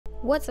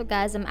What's up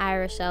guys, I'm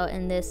ArieRashelle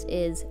and this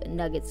is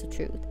Nuggets of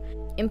Truth.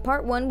 In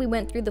part 1, we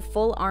went through the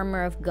full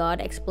armor of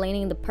God,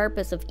 explaining the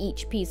purpose of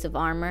each piece of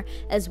armor,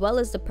 as well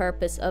as the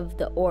purpose of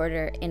the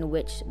order in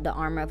which the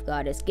armor of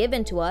God is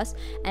given to us.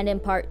 And in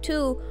part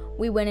 2,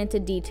 we went into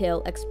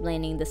detail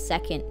explaining the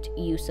second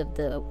use of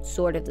the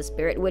sword of the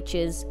Spirit, which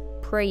is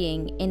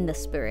praying in the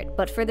Spirit.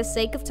 But for the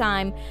sake of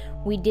time,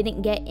 we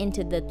didn't get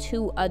into the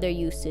two other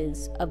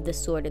uses of the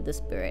sword of the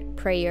Spirit,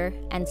 prayer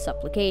and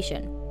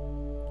supplication.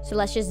 So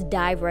let's just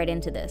dive right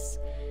into this.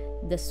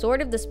 The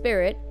sword of the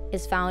Spirit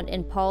is found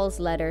in Paul's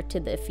letter to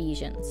the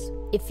Ephesians.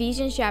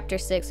 Ephesians chapter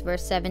 6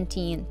 verse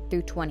 17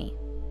 through 20.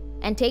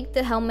 And take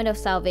the helmet of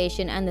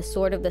salvation and the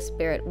sword of the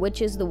Spirit,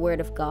 which is the word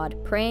of God,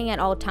 praying at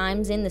all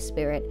times in the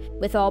Spirit,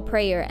 with all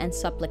prayer and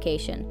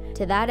supplication.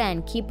 To that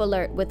end, keep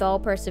alert with all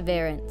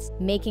perseverance,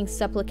 making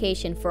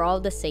supplication for all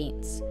the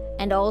saints,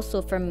 and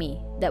also for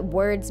me, that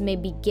words may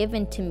be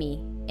given to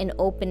me in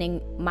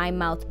opening my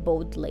mouth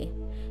boldly,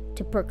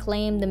 to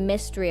proclaim the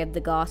mystery of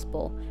the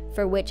gospel,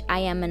 for which I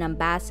am an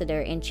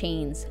ambassador in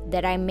chains,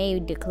 that I may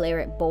declare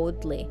it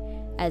boldly,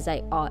 as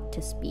I ought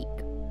to speak.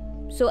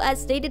 So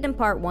as stated in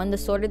part 1, the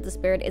sword of the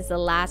Spirit is the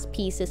last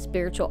piece of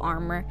spiritual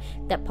armor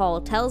that Paul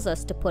tells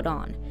us to put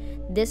on.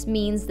 This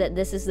means that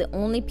this is the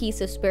only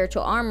piece of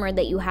spiritual armor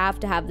that you have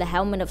to have the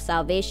helmet of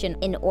salvation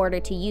in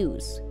order to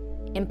use.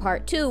 In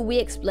part 2, we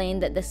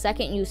explained that the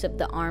second use of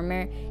the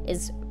armor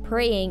is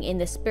praying in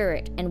the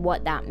Spirit and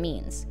what that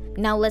means.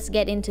 Now let's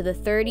get into the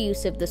third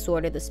use of the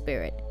sword of the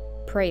Spirit,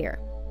 prayer.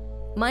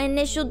 My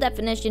initial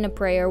definition of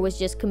prayer was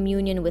just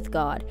communion with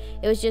God.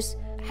 It was just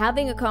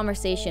having a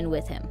conversation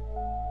with Him.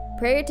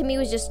 Prayer to me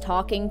was just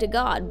talking to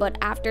God, but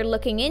after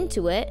looking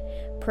into it,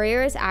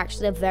 prayer is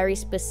actually a very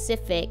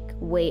specific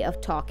way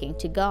of talking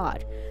to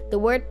God. The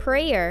word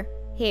prayer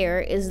here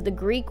is the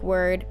Greek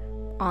word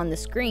on the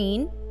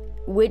screen,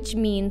 which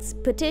means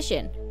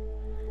petition.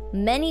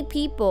 Many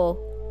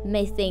people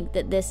may think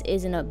that this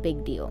isn't a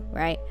big deal,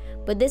 right?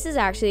 But this is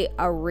actually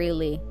a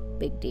really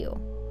big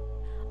deal.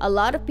 A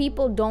lot of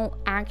people don't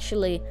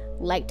actually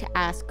like to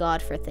ask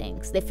God for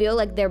things. They feel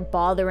like they're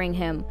bothering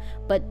Him,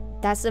 but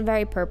that's the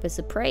very purpose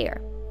of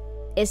prayer.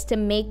 It's to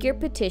make your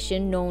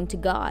petition known to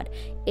God.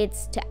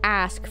 It's to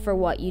ask for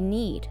what you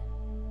need.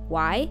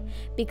 Why?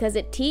 Because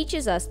it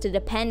teaches us to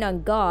depend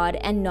on God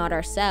and not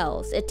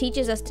ourselves. It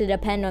teaches us to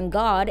depend on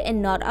God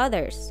and not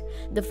others.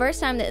 The first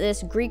time that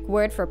this Greek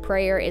word for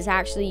prayer is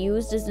actually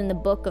used is in the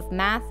book of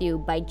Matthew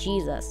by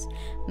Jesus.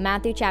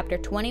 Matthew chapter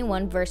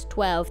 21 verse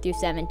 12 through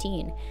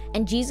 17.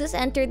 And Jesus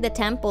entered the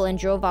temple and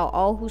drove out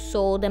all who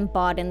sold and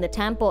bought in the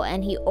temple,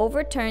 and He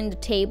overturned the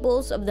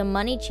tables of the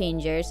money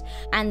changers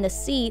and the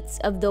seats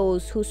of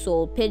those who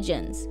sold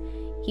pigeons.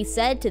 He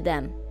said to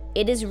them,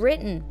 "It is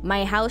written,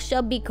 my house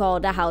shall be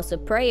called a house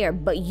of prayer,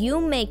 but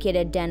you make it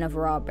a den of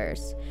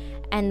robbers."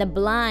 And the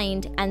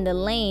blind and the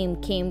lame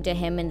came to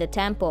Him in the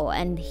temple,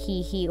 and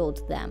He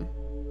healed them.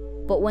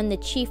 But when the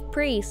chief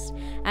priests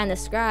and the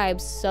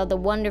scribes saw the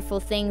wonderful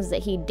things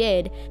that He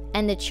did,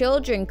 and the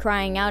children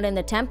crying out in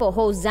the temple,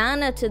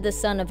 "Hosanna to the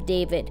Son of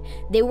David,"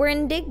 they were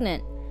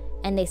indignant.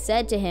 And they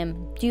said to Him,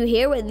 "Do you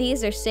hear what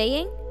these are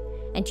saying?"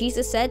 And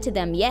Jesus said to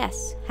them,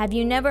 "Yes, have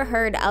you never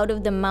heard out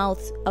of the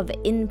mouths of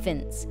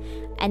infants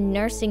and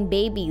nursing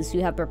babies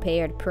you have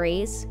prepared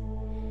praise?"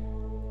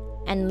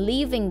 And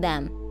leaving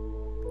them,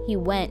 He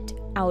went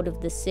out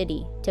of the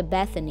city to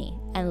Bethany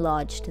and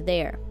lodged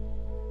there.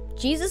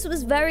 Jesus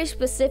was very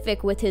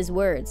specific with His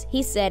words.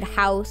 He said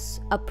house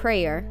of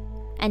prayer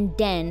and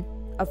den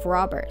of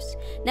robbers.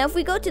 Now if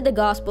we go to the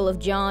Gospel of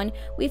John,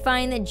 we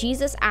find that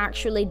Jesus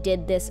actually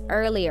did this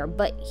earlier,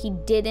 but He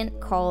didn't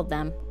call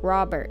them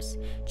robbers.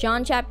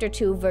 John chapter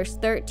 2 verse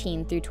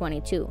 13 through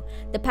 22.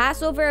 The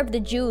Passover of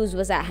the Jews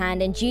was at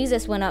hand, and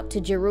Jesus went up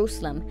to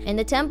Jerusalem. In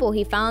the temple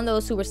He found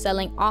those who were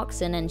selling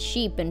oxen and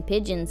sheep and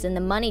pigeons, and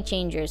the money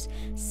changers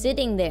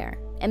sitting there.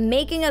 And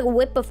making a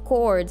whip of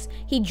cords,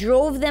 He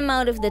drove them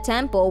out of the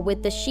temple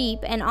with the sheep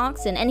and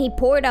oxen, and He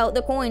poured out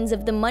the coins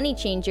of the money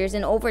changers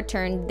and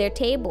overturned their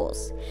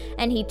tables.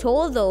 And He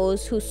told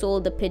those who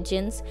sold the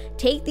pigeons,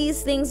 "Take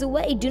these things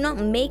away. Do not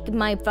make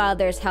my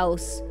Father's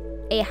house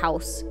a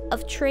house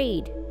of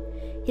trade."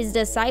 His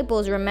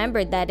disciples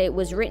remembered that it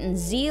was written,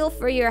 "Zeal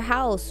for your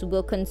house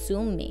will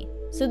consume me."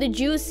 So the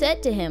Jews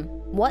said to Him,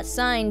 "What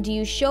sign do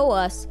you show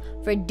us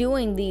for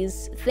doing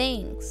these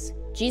things?"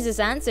 Jesus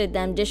answered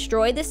them,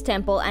 "Destroy this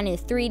temple, and in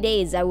 3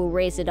 days I will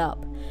raise it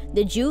up."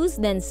 The Jews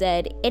then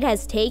said, "It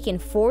has taken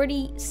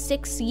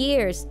 46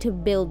 years to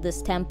build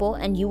this temple,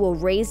 and you will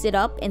raise it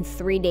up in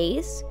 3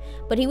 days?"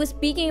 But He was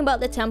speaking about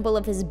the temple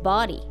of His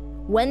body.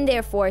 When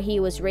therefore He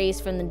was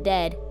raised from the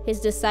dead, His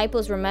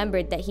disciples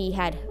remembered that He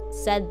had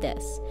said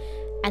this,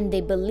 and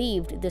they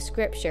believed the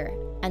scripture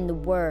and the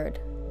word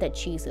that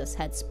Jesus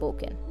had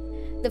spoken.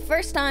 The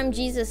first time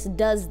Jesus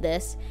does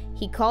this,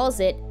 He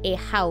calls it a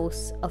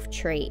house of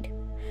trade.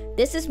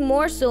 This is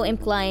more so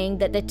implying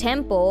that the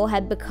temple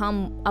had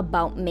become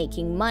about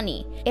making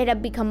money. It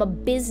had become a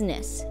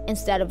business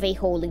instead of a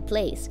holy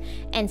place,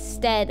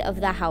 instead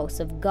of the house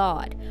of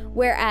God.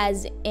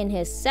 Whereas in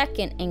his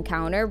second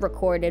encounter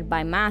recorded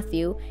by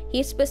Matthew,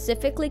 he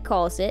specifically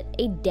calls it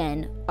a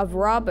den of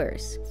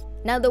robbers.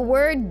 Now the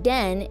word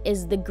den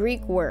is the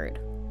Greek word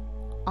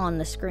on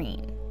the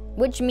screen,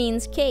 which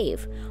means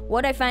cave.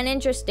 What I find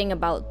interesting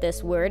about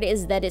this word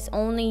is that it's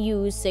only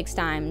used 6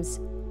 times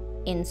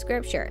in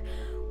scripture.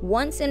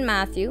 Once in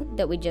Matthew,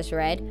 that we just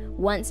read,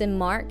 once in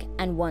Mark,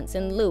 and once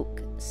in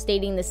Luke,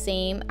 stating the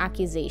same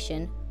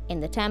accusation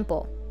in the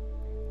temple.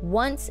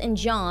 Once in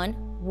John,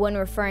 when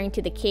referring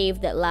to the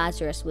cave that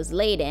Lazarus was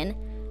laid in.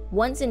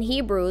 Once in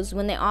Hebrews,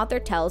 when the author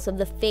tells of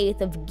the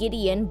faith of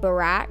Gideon,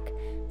 Barak,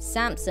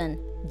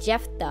 Samson,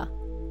 Jephthah,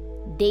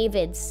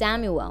 David,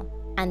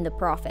 Samuel, and the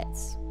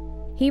prophets.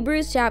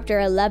 Hebrews chapter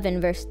 11,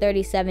 verse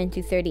 37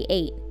 to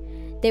 38.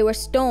 They were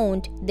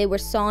stoned, they were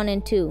sawn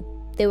in two,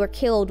 they were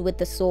killed with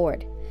the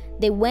sword.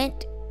 They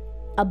went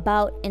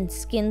about in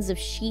skins of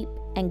sheep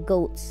and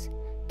goats,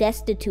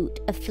 destitute,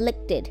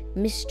 afflicted,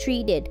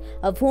 mistreated,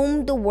 of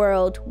whom the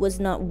world was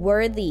not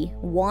worthy,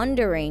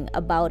 wandering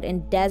about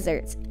in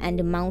deserts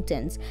and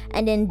mountains,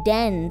 and in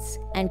dens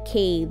and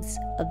caves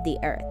of the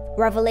earth.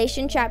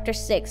 Revelation chapter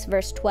 6,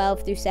 verse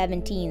 12 through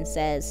 17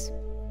 says,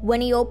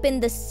 When he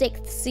opened the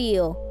 6th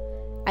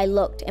seal, I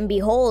looked, and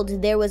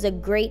behold, there was a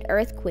great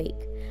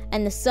earthquake,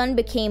 and the sun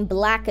became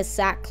black as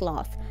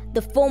sackcloth.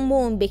 The full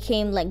moon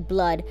became like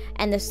blood,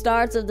 and the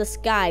stars of the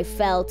sky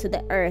fell to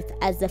the earth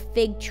as the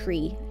fig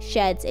tree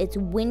sheds its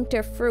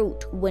winter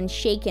fruit when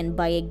shaken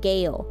by a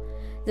gale.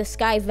 The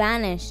sky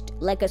vanished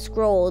like a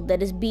scroll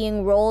that is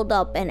being rolled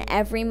up, and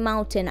every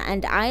mountain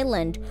and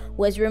island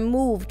was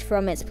removed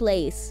from its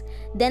place.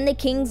 Then the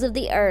kings of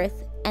the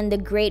earth, and the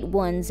great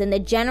ones, and the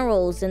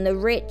generals, and the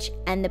rich,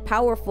 and the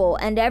powerful,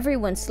 and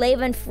everyone,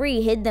 slave and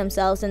free, hid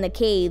themselves in the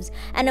caves,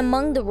 and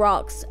among the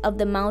rocks of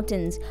the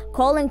mountains,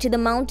 calling to the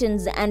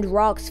mountains and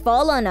rocks,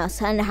 Fall on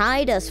us, and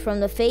hide us from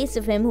the face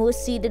of him who is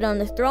seated on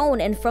the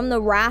throne, and from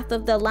the wrath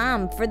of the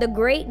Lamb, for the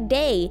great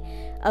day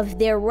of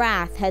their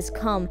wrath has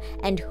come,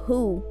 and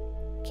who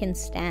can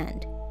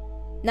stand?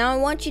 Now I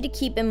want you to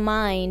keep in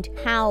mind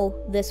how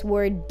this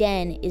word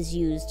den is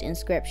used in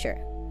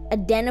Scripture. A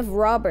den of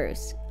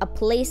robbers, a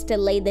place to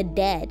lay the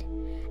dead,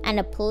 and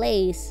a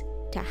place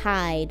to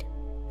hide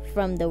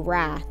from the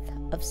wrath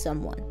of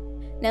someone.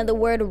 Now the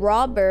word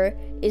robber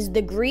is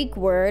the Greek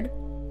word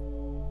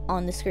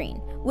on the screen,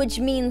 which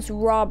means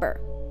robber.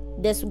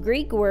 This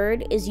Greek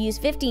word is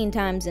used 15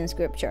 times in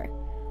Scripture.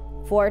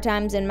 4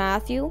 times in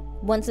Matthew,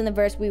 once in the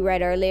verse we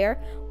read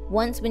earlier,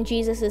 once when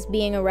Jesus is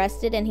being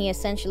arrested and he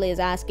essentially is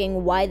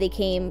asking why they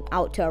came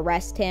out to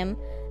arrest him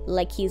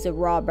like he's a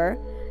robber,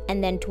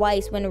 and then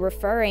twice when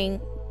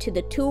referring to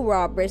the 2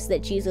 robbers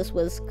that Jesus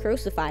was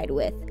crucified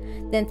with.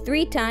 Then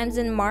 3 times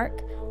in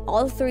Mark,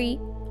 all 3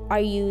 are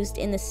used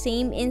in the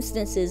same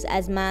instances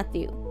as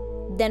Matthew.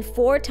 Then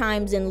 4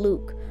 times in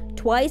Luke,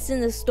 twice in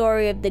the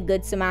story of the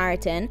Good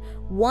Samaritan,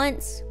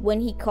 once when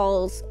he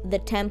calls the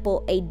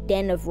temple a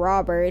den of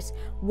robbers,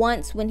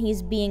 once when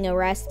he's being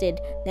arrested,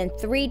 then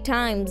 3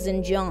 times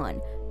in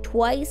John,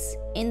 twice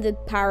in the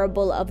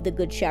parable of the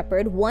Good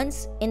Shepherd,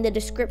 once in the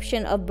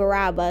description of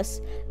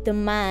Barabbas, the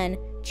man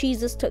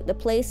Jesus took the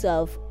place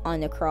of on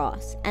the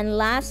cross, and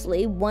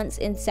lastly, once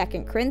in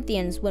 2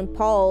 Corinthians when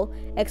Paul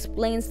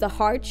explains the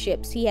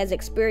hardships he has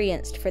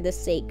experienced for the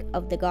sake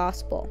of the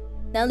gospel.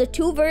 Now the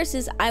 2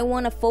 verses I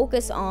want to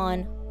focus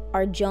on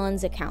are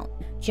John's account.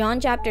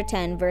 John chapter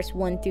 10, verse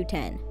 1 through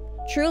 10.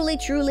 Truly,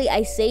 truly,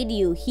 I say to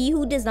you, he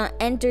who does not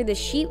enter the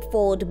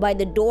sheepfold by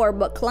the door,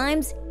 but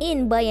climbs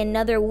in by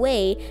another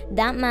way,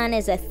 that man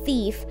is a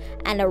thief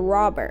and a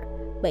robber.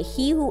 But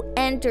he who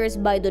enters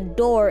by the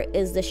door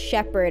is the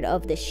shepherd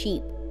of the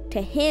sheep.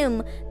 To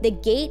him the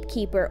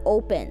gatekeeper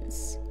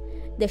opens.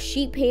 The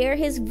sheep hear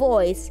his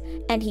voice,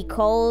 and he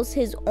calls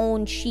his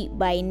own sheep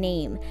by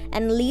name,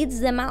 and leads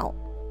them out.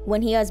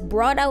 When he has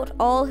brought out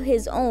all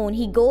his own,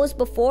 he goes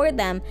before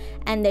them,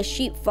 and the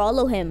sheep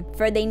follow him,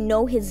 for they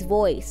know his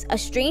voice. A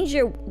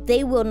stranger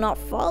they will not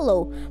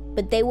follow,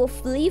 but they will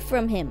flee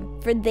from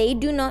him, for they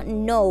do not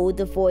know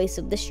the voice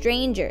of the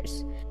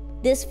strangers.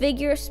 This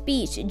figure of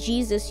speech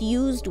Jesus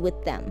used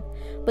with them,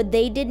 but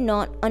they did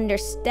not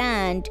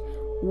understand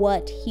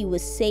what he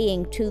was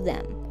saying to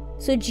them.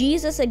 So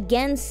Jesus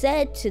again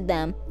said to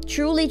them,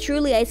 Truly,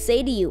 truly, I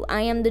say to you,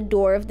 I am the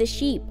door of the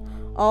sheep.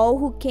 All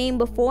who came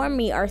before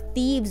me are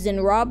thieves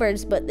and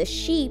robbers, but the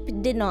sheep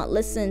did not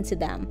listen to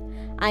them.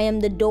 I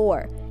am the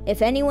door.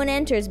 If anyone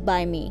enters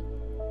by me,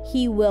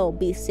 he will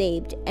be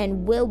saved,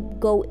 and will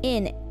go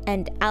in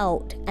and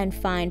out and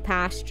find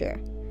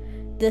pasture.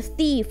 The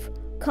thief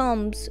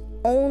comes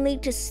only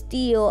to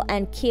steal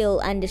and kill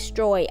and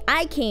destroy.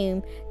 I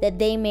came that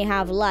they may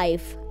have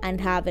life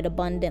and have it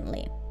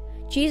abundantly.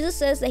 Jesus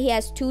says that he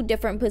has 2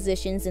 different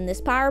positions in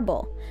this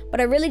parable, but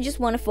I really just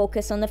want to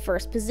focus on the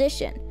first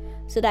position,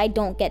 so that I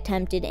don't get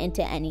tempted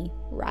into any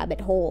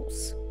rabbit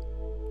holes.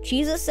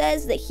 Jesus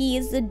says that he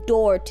is the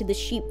door to the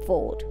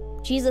sheepfold.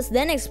 Jesus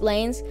then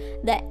explains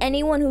that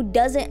anyone who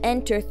doesn't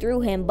enter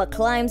through him but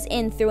climbs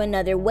in through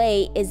another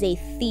way is a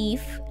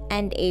thief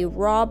and a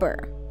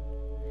robber.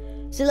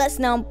 So let's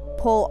now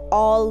pull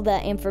all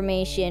the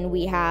information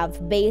we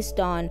have based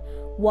on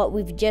what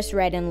we've just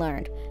read and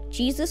learned.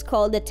 Jesus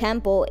called the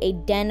temple a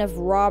den of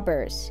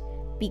robbers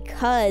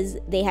because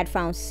they had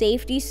found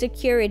safety,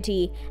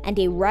 security, and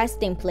a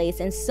resting place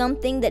in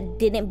something that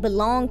didn't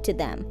belong to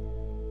them.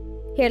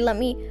 Here, let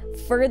me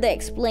further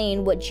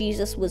explain what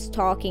Jesus was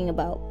talking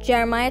about.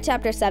 Jeremiah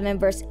chapter 7,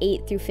 verse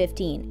 8 through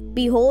 15.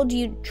 Behold,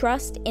 you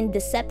trust in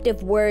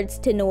deceptive words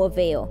to no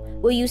avail.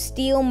 Will you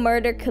steal,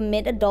 murder,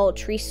 commit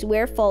adultery,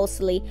 swear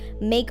falsely,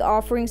 make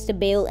offerings to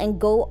Baal, and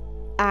go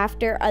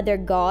after other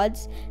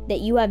gods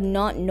that you have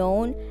not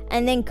known,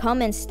 and then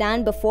come and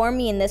stand before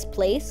me in this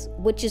place,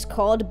 which is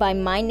called by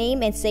my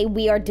name, and say,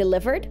 we are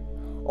delivered?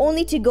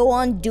 Only to go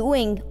on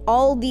doing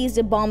all these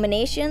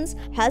abominations?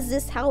 Has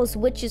this house,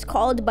 which is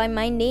called by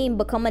my name,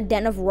 become a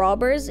den of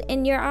robbers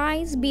in your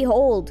eyes?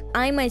 Behold,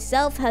 I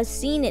myself have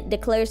seen it,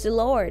 declares the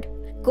Lord.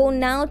 Go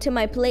now to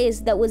my place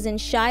that was in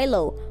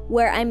Shiloh,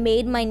 where I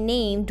made my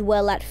name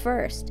dwell at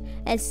first,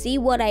 and see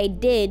what I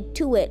did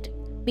to it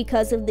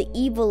because of the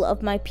evil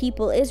of my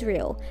people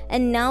Israel.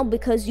 And now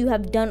because you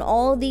have done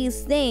all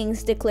these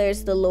things,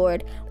 declares the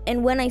Lord,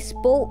 and when I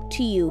spoke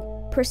to you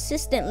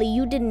persistently,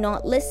 you did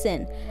not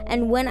listen,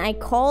 and when I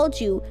called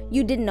you,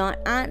 you did not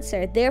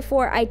answer.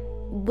 Therefore I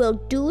will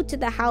do to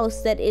the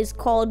house that is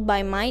called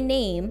by my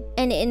name,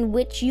 and in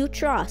which you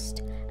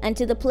trust, and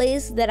to the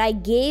place that I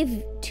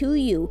gave to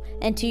you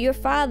and to your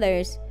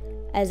fathers,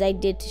 as I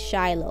did to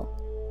Shiloh.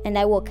 And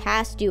I will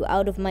cast you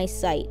out of my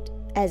sight,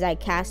 as I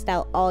cast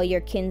out all your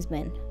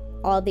kinsmen,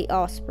 all the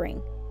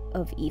offspring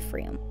of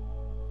Ephraim.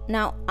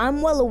 Now,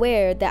 I'm well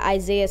aware that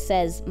Isaiah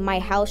says, my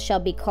house shall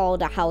be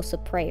called a house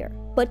of prayer.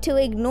 But to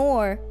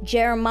ignore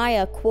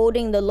Jeremiah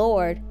quoting the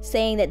Lord,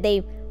 saying that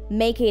they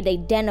make it a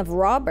den of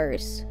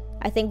robbers,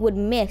 I think would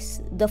miss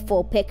the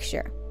full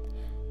picture.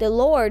 The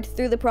Lord,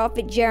 through the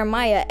prophet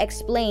Jeremiah,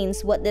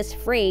 explains what this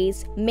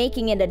phrase,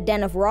 making it a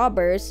den of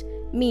robbers,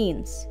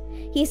 means.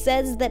 He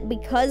says that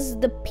because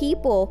the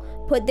people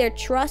put their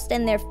trust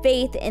and their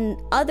faith in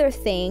other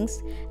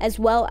things, as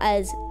well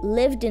as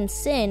lived in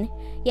sin,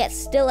 yet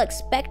still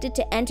expected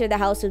to enter the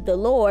house of the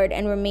Lord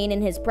and remain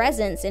in his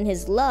presence, in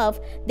his love,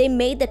 they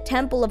made the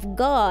temple of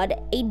God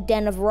a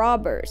den of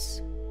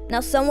robbers. Now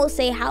some will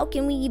say, how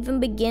can we even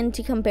begin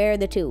to compare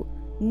the two?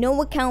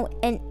 No account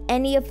in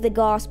any of the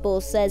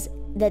Gospels says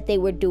that they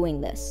were doing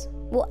this.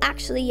 Well,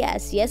 actually,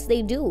 yes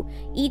they do.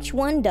 Each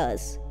one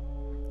does.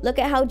 Look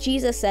at how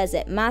Jesus says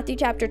it. Matthew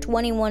chapter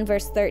 21,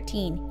 verse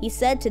 13. He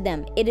said to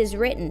them, it is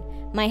written,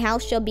 my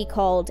house shall be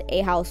called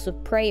a house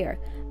of prayer,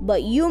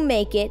 but you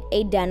make it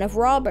a den of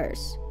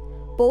robbers.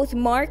 Both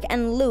Mark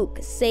and Luke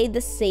say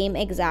the same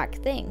exact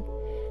thing.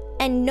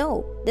 And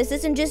no, this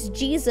isn't just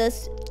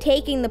Jesus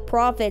taking the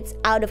prophets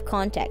out of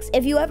context.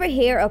 If you ever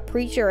hear a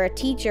preacher or a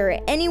teacher or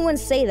anyone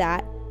say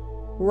that,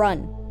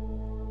 run.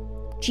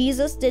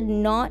 Jesus did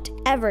not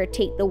ever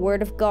take the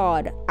word of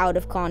God out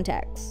of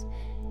context.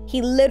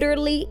 He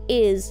literally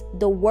is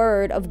the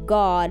word of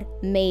God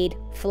made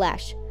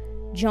flesh.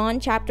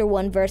 John chapter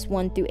 1 verse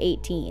 1 through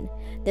 18.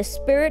 The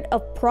spirit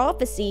of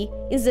prophecy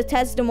is the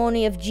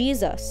testimony of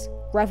Jesus.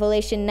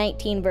 Revelation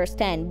 19 verse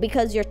 10.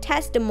 Because your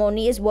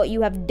testimony is what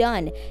you have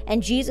done,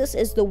 and Jesus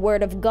is the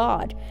word of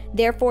God.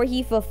 Therefore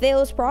he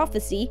fulfills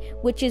prophecy,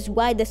 which is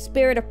why the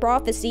spirit of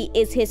prophecy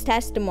is his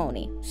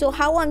testimony. So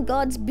how on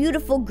God's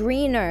beautiful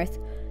green earth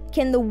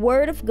can the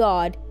word of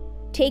God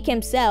take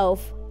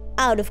himself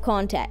out of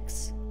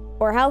context?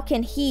 Or how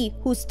can he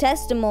whose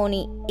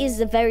testimony is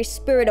the very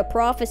spirit of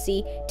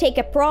prophecy take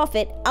a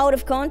prophet out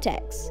of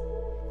context?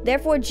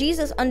 Therefore,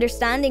 Jesus,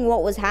 understanding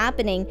what was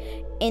happening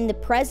in the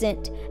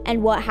present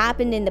and what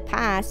happened in the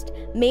past,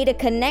 made a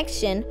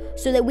connection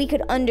so that we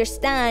could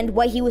understand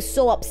why he was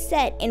so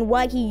upset and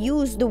why he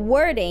used the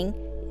wording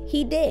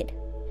he did.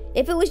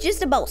 If it was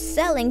just about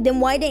selling,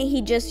 then why didn't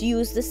he just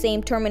use the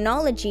same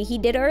terminology he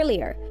did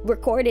earlier,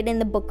 recorded in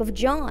the book of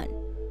John?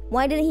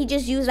 Why didn't he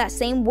just use that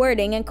same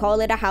wording and call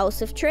it a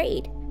house of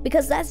trade?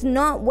 Because that's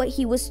not what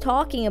he was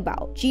talking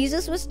about.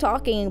 Jesus was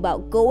talking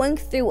about going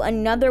through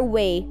another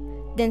way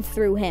than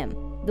through him.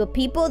 The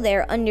people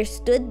there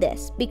understood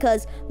this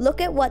because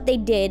look at what they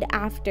did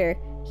after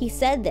he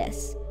said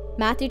this.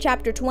 Matthew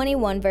chapter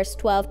 21 verse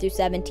 12 through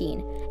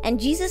 17. And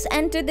Jesus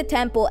entered the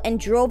temple and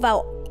drove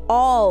out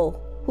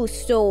all who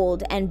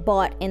sold and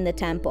bought in the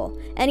temple.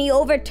 And he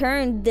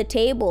overturned the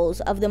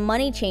tables of the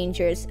money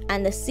changers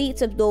and the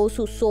seats of those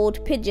who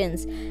sold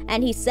pigeons.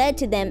 And he said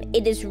to them,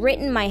 it is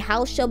written, my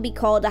house shall be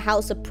called a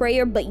house of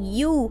prayer, but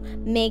you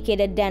make it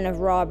a den of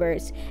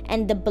robbers.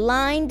 And the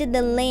blind and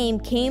the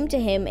lame came to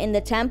him in the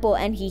temple,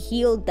 and he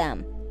healed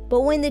them.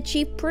 But when the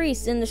chief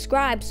priests and the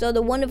scribes saw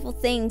the wonderful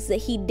things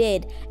that he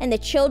did, and the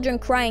children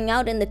crying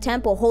out in the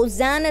temple,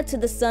 Hosanna to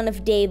the Son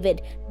of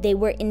David, they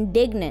were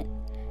indignant.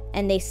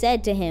 And they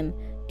said to him,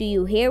 do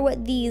you hear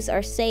what these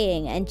are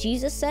saying? And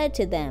Jesus said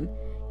to them,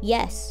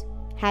 yes.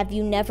 Have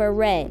you never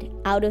read,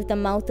 out of the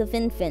mouth of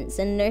infants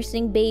and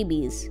nursing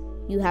babies,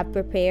 you have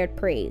prepared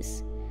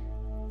praise."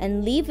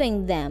 And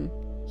leaving them,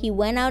 he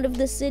went out of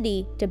the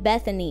city to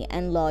Bethany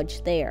and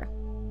lodged there.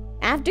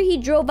 After he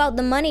drove out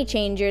the money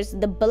changers,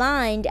 the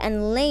blind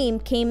and lame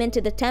came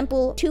into the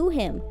temple to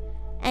him,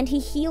 and he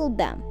healed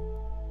them.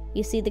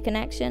 You see the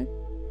connection?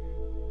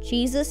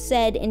 Jesus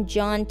said in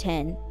John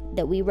 10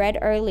 that we read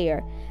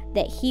earlier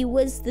that he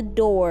was the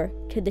door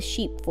to the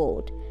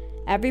sheepfold.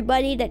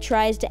 Everybody that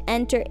tries to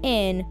enter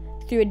in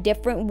through a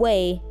different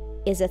way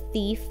is a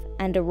thief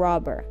and a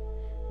robber.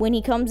 When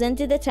he comes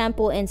into the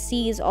temple and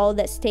sees all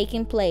that's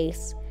taking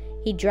place,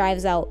 he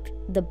drives out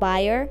the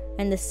buyer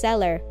and the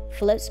seller,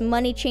 flips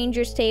money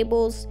changers'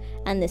 tables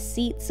and the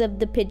seats of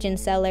the pigeon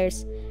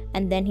sellers,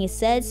 and then he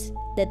says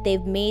that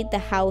they've made the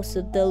house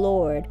of the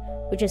Lord,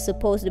 which is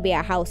supposed to be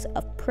a house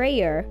of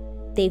prayer,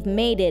 they've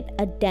made it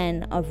a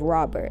den of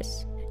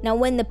robbers. Now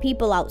when the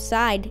people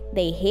outside,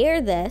 they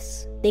hear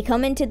this, they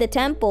come into the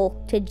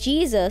temple to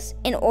Jesus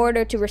in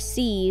order to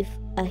receive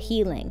a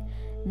healing.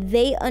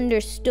 They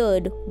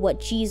understood what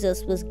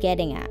Jesus was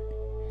getting at.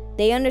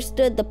 They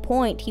understood the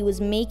point he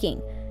was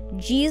making.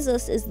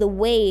 Jesus is the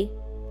way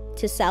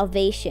to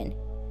salvation,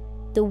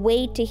 the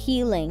way to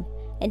healing,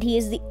 and he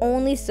is the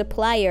only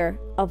supplier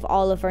of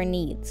all of our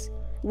needs.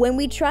 When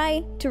we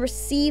try to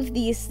receive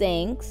these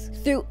things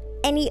through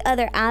any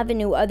other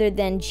avenue other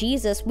than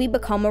Jesus, we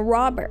become a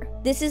robber.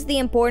 This is the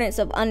importance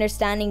of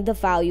understanding the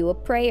value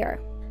of prayer.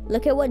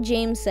 Look at what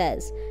James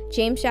says.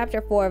 James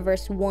chapter 4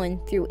 verse 1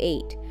 through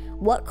 8.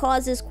 What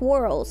causes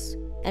quarrels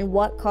and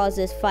what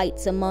causes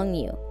fights among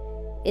you?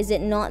 Is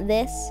it not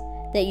this,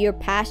 that your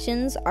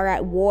passions are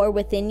at war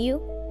within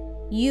you?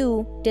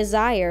 You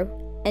desire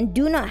and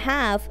do not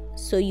have,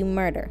 so you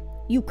murder.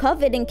 You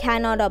covet and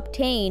cannot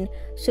obtain,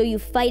 so you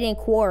fight and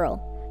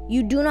quarrel.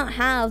 You do not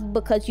have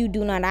because you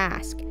do not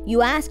ask.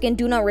 You ask and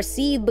do not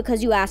receive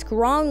because you ask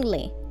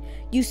wrongly.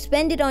 You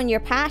spend it on your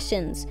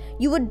passions.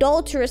 You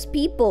adulterous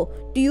people,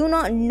 do you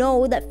not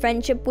know that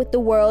friendship with the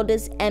world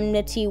is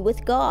enmity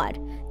with God?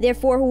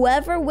 Therefore,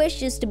 whoever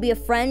wishes to be a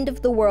friend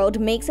of the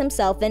world makes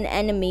himself an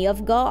enemy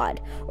of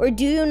God. Or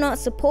do you not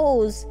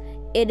suppose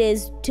it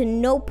is to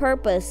no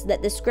purpose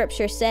that the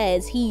scripture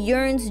says he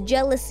yearns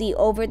jealousy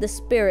over the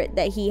spirit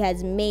that he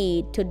has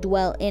made to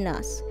dwell in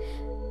us?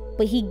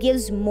 But he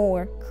gives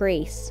more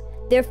grace.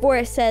 Therefore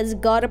it says,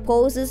 God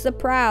opposes the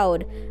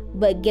proud,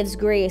 but gives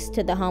grace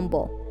to the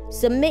humble.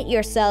 Submit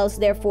yourselves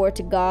therefore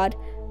to God.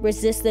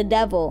 Resist the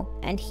devil,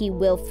 and he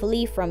will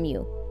flee from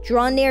you.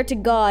 Draw near to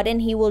God,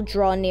 and he will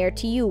draw near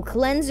to you.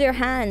 Cleanse your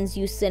hands,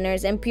 you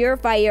sinners, and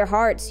purify your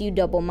hearts, you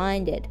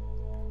double-minded.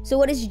 So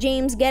what is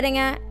James getting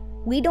at?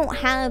 We don't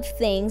have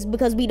things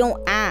because we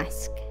don't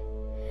ask.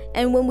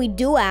 And when we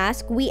do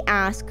ask, we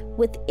ask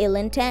with ill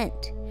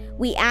intent.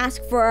 We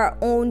ask for our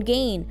own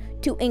gain,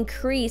 to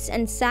increase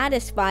and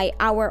satisfy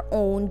our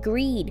own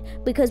greed,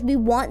 because we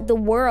want the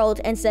world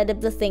instead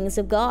of the things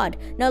of God.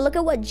 Now look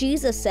at what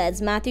Jesus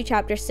says, Matthew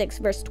chapter 6,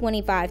 verse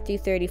 25 through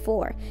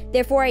 34.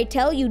 Therefore I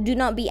tell you, do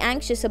not be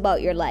anxious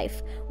about your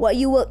life, what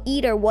you will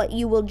eat or what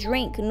you will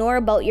drink, nor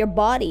about your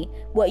body,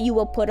 what you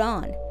will put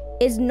on.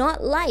 Is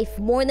not life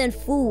more than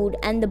food,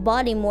 and the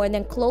body more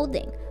than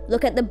clothing?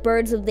 Look at the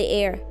birds of the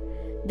air.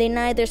 They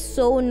neither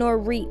sow nor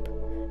reap,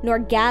 nor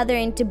gather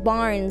into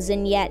barns,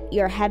 and yet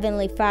your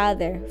heavenly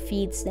Father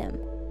feeds them.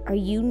 Are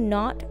you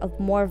not of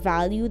more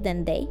value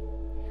than they?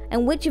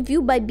 And which of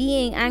you, by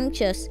being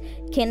anxious,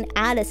 can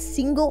add a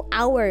single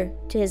hour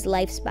to his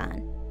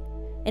lifespan?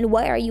 And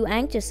why are you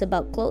anxious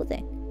about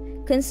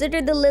clothing? Consider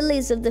the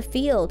lilies of the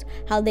field,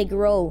 how they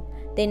grow.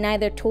 They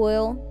neither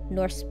toil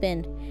nor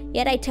spin.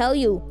 Yet I tell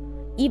you,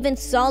 even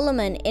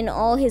Solomon in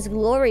all his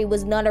glory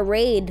was not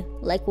arrayed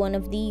like one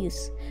of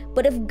these.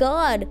 But if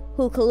God,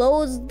 who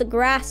clothes the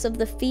grass of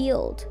the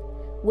field,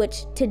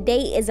 which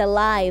today is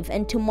alive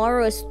and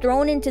tomorrow is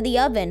thrown into the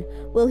oven,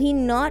 will he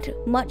not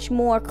much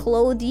more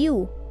clothe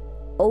you,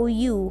 O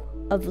you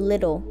of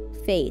little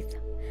faith?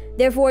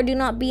 Therefore do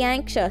not be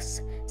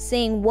anxious,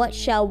 saying, what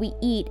shall we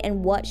eat,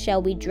 and what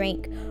shall we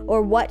drink,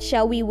 or what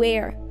shall we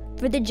wear?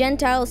 For the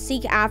Gentiles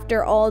seek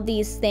after all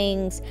these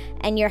things,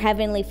 and your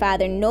heavenly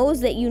Father knows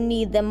that you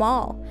need them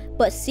all.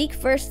 But seek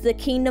first the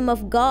kingdom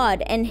of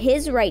God and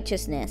his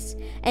righteousness,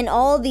 and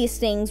all these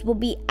things will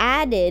be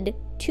added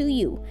to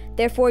you.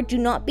 Therefore do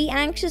not be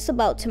anxious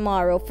about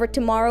tomorrow, for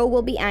tomorrow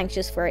will be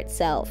anxious for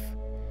itself.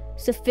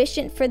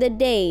 Sufficient for the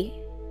day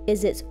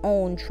is its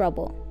own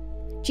trouble.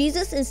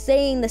 Jesus is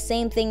saying the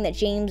same thing that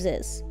James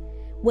is.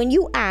 When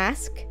you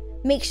ask,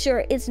 make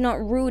sure it's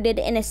not rooted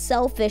in a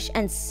selfish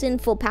and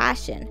sinful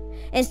passion.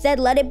 Instead,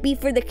 let it be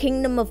for the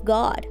kingdom of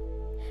God.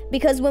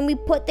 Because when we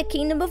put the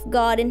kingdom of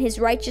God and his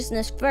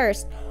righteousness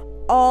first,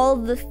 all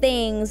the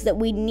things that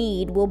we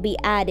need will be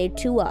added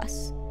to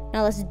us.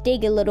 Now let's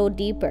dig a little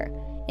deeper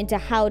into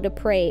how to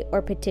pray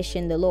or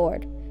petition the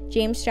Lord.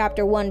 James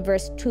chapter 1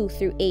 verse 2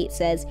 through 8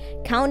 says,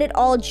 "Count it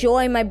all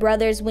joy, my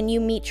brothers, when you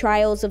meet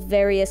trials of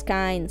various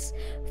kinds.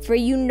 For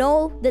you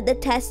know that the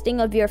testing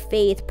of your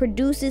faith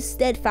produces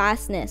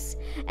steadfastness.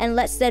 And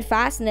let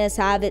steadfastness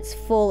have its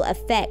full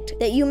effect,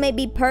 that you may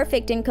be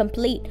perfect and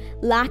complete,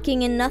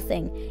 lacking in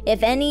nothing.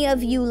 If any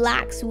of you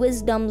lacks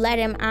wisdom, let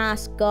him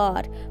ask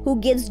God, who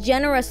gives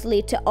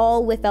generously to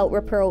all without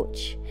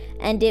reproach,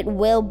 and it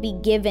will be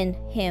given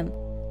him.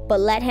 But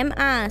let him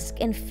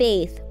ask in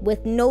faith,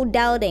 with no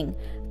doubting.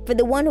 For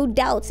the one who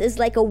doubts is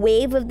like a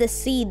wave of the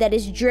sea that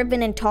is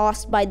driven and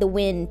tossed by the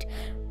wind.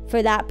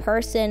 For that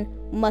person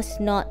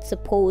must not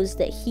suppose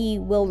that he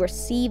will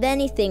receive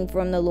anything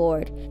from the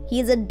Lord. He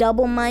is a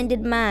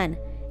double-minded man,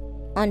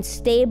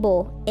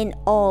 unstable in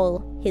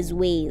all his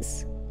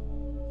ways."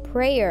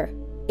 Prayer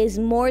is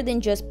more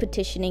than just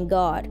petitioning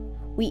God.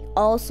 We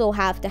also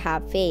have to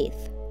have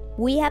faith.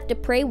 We have to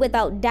pray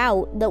without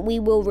doubt that we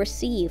will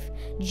receive.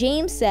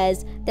 James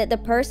says that the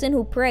person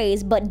who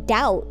prays but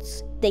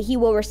doubts that he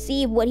will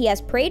receive what he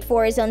has prayed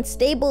for is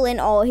unstable in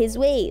all his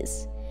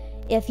ways.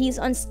 If he's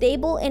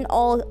unstable in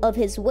all of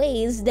his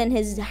ways, then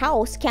his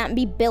house can't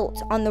be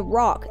built on the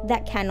rock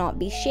that cannot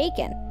be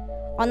shaken,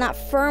 on that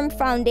firm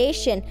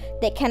foundation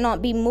that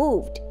cannot be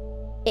moved.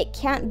 It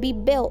can't be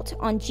built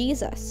on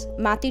Jesus.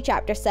 Matthew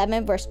chapter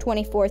 7 verse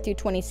 24 through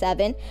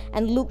 27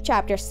 and Luke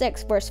chapter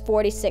 6 verse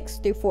 46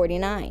 through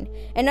 49.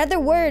 In other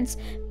words,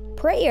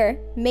 prayer,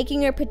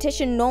 making your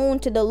petition known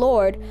to the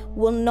Lord,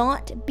 will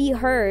not be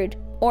heard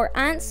or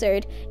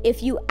answered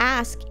if you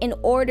ask in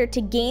order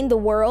to gain the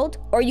world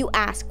or you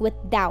ask with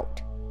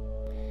doubt.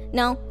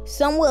 Now,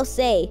 some will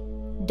say,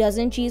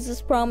 doesn't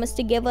Jesus promise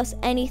to give us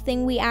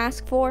anything we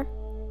ask for?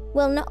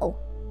 Well, no,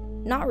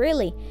 not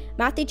really.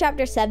 Matthew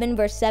chapter 7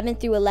 verse 7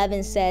 through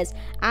 11 says,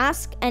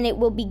 "Ask and it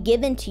will be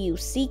given to you.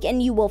 Seek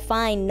and you will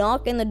find.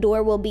 Knock and the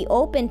door will be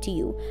opened to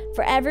you.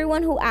 For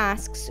everyone who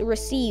asks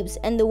receives,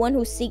 and the one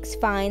who seeks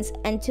finds,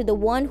 and to the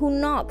one who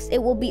knocks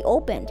it will be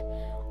opened.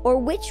 Or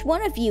which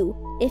one of you,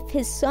 if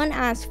his son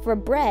asks for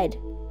bread,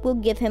 will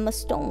give him a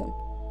stone?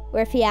 Or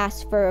if he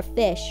asks for a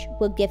fish,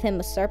 will give him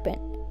a serpent?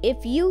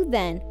 If you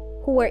then,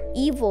 who are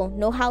evil,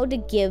 know how to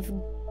give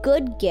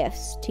good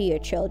gifts to your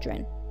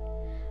children,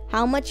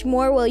 how much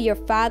more will your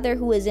Father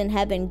who is in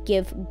heaven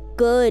give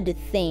good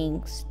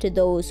things to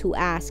those who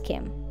ask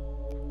him?"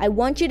 I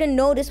want you to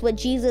notice what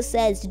Jesus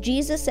says.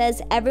 Jesus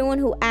says everyone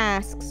who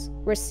asks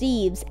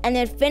receives, and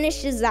then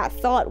finishes that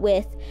thought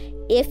with,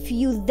 "If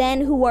you then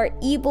who are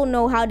evil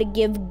know how to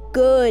give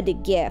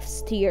good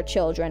gifts to your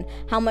children,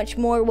 how much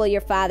more will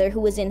your Father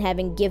who is in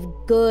heaven give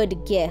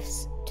good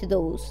gifts to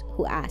those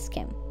who ask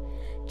him?"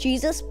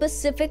 Jesus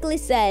specifically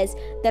says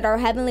that our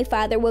Heavenly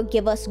Father will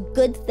give us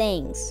good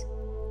things.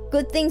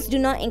 Good things do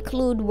not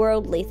include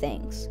worldly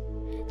things.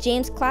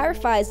 James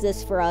clarifies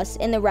this for us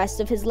in the rest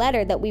of his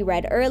letter that we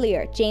read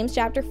earlier. James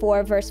chapter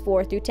 4 verse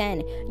 4 through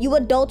 10. "You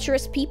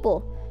adulterous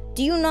people,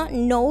 do you not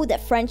know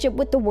that friendship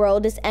with the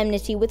world is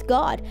enmity with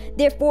God?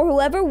 Therefore,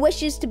 whoever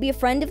wishes to be a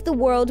friend of the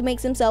world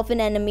makes himself an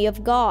enemy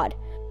of God.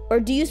 Or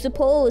do you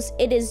suppose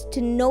it is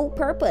to no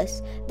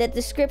purpose that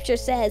the scripture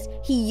says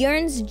he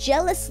yearns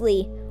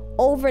jealously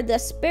over the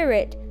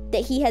Spirit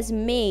that he has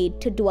made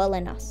to dwell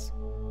in us?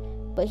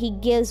 But he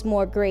gives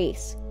more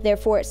grace.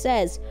 Therefore it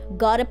says,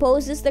 God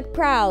opposes the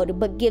proud,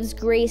 but gives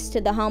grace to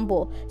the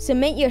humble.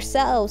 Submit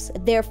yourselves,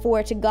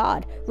 therefore, to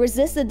God.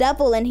 Resist the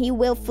devil, and he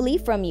will flee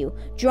from you.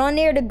 Draw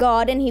near to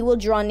God, and he will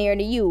draw near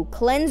to you.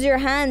 Cleanse your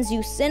hands,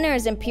 you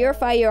sinners, and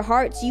purify your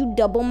hearts, you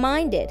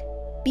double-minded.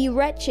 Be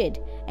wretched,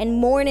 and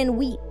mourn and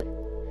weep.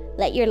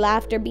 Let your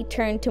laughter be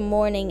turned to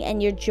mourning,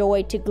 and your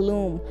joy to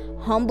gloom.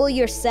 Humble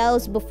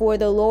yourselves before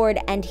the Lord,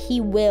 and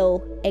he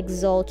will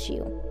exalt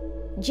you."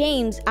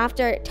 James,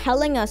 after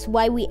telling us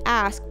why we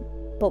ask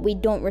but we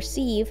don't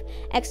receive,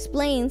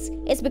 explains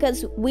it's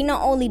because we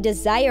not only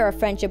desire a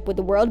friendship with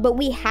the world, but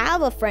we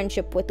have a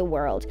friendship with the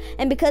world.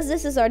 And because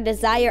this is our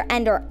desire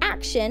and our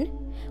action,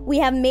 we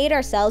have made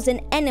ourselves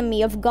an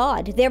enemy of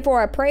God.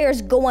 Therefore, our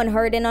prayers go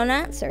unheard and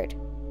unanswered.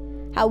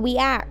 How we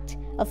act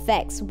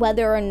affects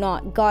whether or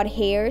not God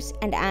hears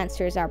and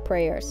answers our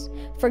prayers.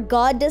 For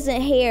God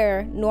doesn't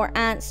hear nor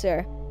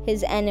answer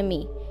his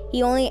enemy.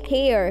 He only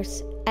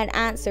hears and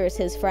answers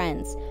his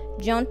friends.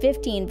 John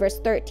 15 verse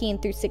 13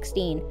 through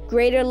 16.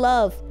 Greater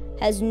love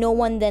has no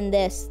one than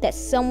this, that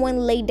someone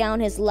lay down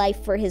his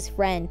life for his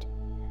friend.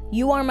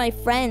 You are my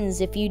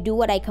friends if you do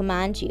what I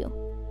command you.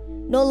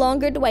 No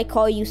longer do I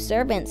call you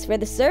servants, for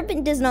the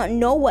servant does not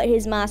know what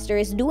his master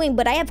is doing,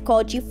 but I have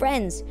called you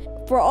friends.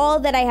 For all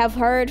that I have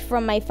heard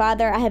from my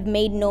Father I have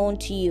made known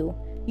to you.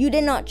 You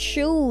did not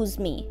choose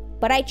me,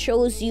 but I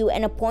chose you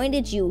and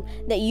appointed you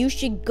that you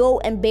should go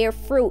and bear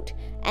fruit,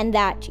 and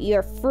that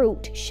your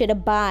fruit should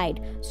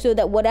abide, so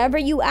that whatever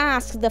you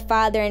ask the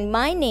Father in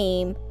my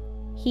name,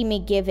 he may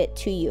give it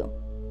to you.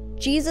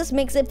 Jesus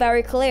makes it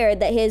very clear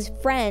that his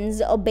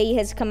friends obey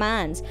his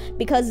commands.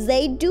 Because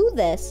they do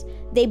this,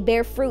 they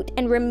bear fruit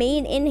and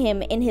remain in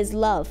him in his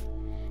love.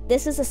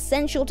 This is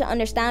essential to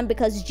understand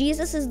because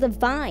Jesus is the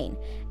vine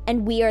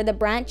and we are the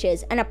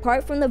branches. And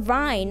apart from the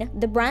vine,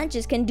 the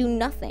branches can do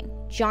nothing.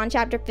 John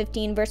chapter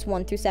 15, verse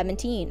 1 through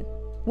 17.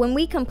 When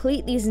we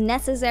complete these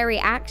necessary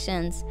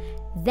actions,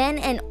 then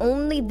and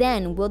only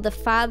then will the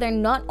Father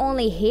not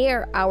only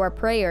hear our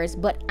prayers,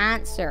 but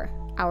answer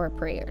our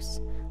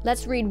prayers.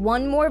 Let's read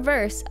one more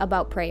verse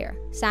about prayer.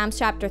 Psalms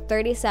chapter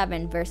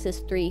 37, verses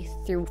 3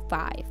 through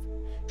 5.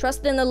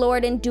 Trust in the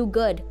Lord and do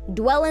good.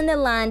 Dwell in the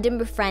land and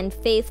befriend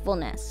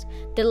faithfulness.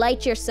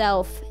 Delight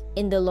yourself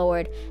in the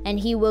Lord, and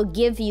he will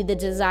give you the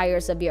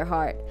desires of your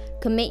heart.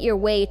 Commit your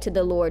way to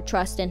the Lord.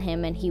 Trust in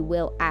him, and he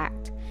will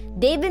act.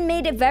 David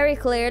made it very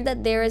clear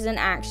that there is an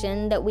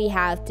action that we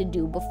have to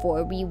do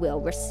before we will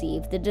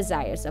receive the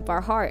desires of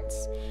our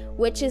hearts,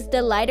 which is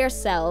delight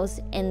ourselves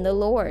in the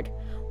Lord.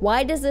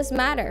 Why does this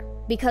matter?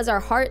 Because our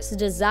heart's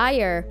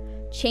desire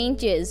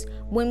changes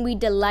when we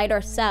delight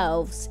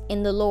ourselves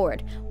in the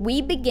Lord.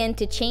 We begin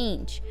to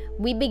change.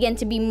 We begin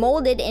to be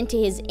molded into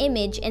his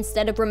image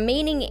instead of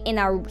remaining in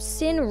our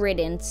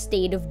sin-ridden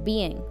state of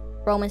being.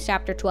 Romans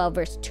chapter 12,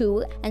 verse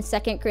 2, and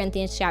 2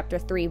 Corinthians chapter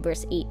 3,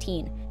 verse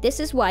 18. This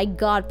is why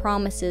God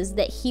promises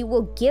that he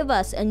will give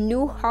us a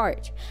new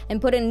heart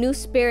and put a new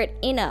spirit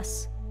in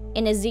us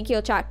in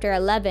Ezekiel chapter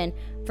 11,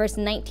 verse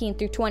 19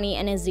 through 20,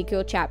 and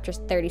Ezekiel chapter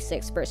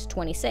 36, verse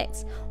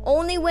 26.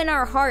 Only when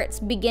our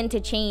hearts begin to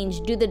change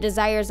do the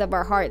desires of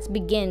our hearts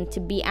begin to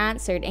be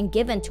answered and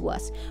given to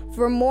us.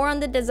 For more on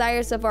the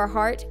desires of our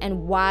heart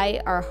and why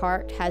our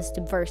heart has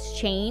to first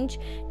change,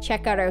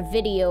 check out our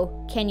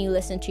video, Can You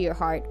Listen to Your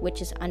Heart?,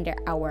 which is under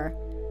our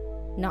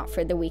Not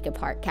for the Weak of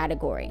Heart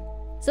category.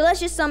 So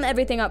let's just sum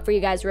everything up for you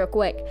guys real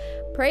quick.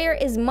 Prayer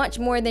is much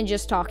more than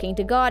just talking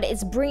to God.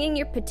 It's bringing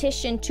your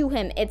petition to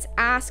him. It's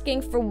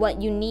asking for what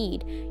you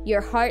need,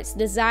 your heart's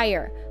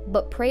desire.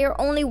 But prayer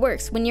only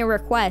works when your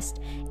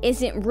request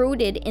isn't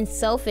rooted in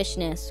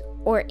selfishness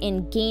or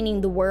in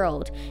gaining the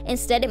world.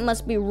 Instead, it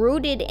must be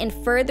rooted in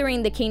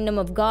furthering the kingdom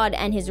of God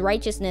and his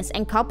righteousness,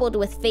 and coupled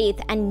with faith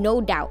and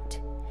no doubt.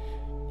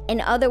 In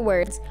other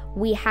words,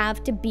 we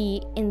have to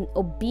be in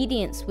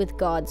obedience with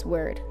God's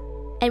word.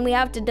 And we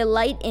have to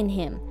delight in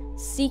him,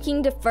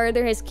 seeking to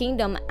further his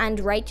kingdom and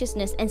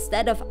righteousness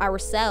instead of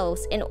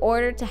ourselves in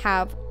order to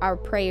have our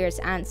prayers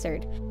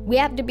answered. We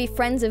have to be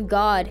friends of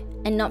God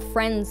and not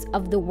friends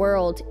of the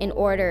world in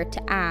order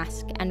to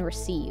ask and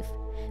receive.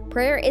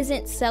 Prayer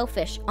isn't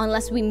selfish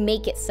unless we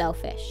make it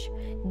selfish.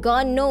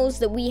 God knows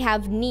that we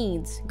have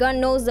needs. God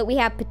knows that we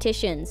have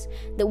petitions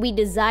that we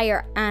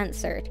desire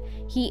answered.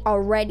 He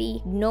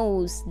already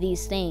knows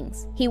these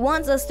things. He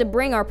wants us to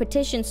bring our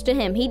petitions to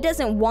him. He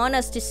doesn't want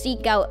us to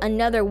seek out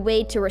another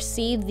way to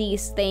receive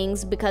these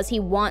things because he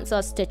wants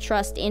us to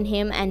trust in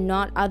him and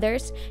not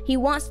others. He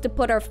wants to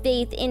put our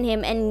faith in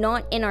him and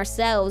not in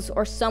ourselves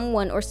or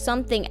someone or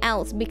something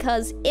else,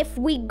 because if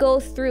we go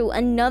through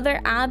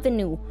another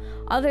avenue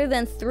other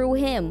than through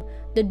him,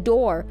 the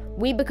door,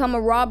 we become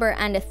a robber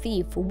and a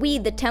thief. We,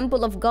 the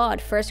temple of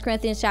God, 1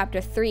 Corinthians chapter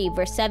 3,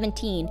 verse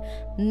 17,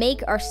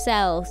 make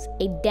ourselves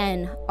a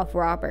den of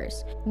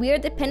robbers. We are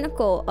the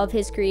pinnacle of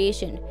his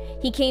creation.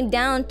 He came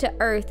down to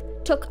earth,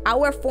 took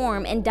our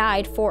form, and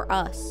died for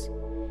us.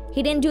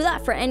 He didn't do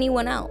that for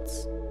anyone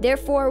else.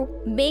 Therefore,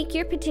 make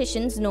your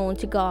petitions known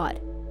to God.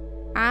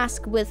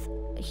 Ask with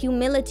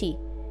humility,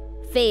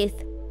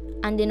 faith,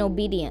 and in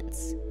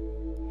obedience.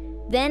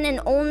 Then and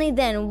only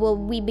then will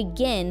we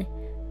begin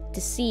to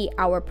see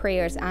our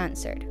prayers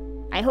answered.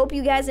 I hope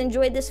you guys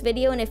enjoyed this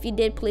video, and if you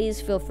did, please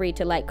feel free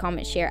to like,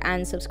 comment, share,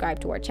 and subscribe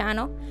to our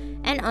channel.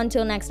 And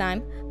until next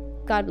time,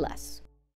 God bless.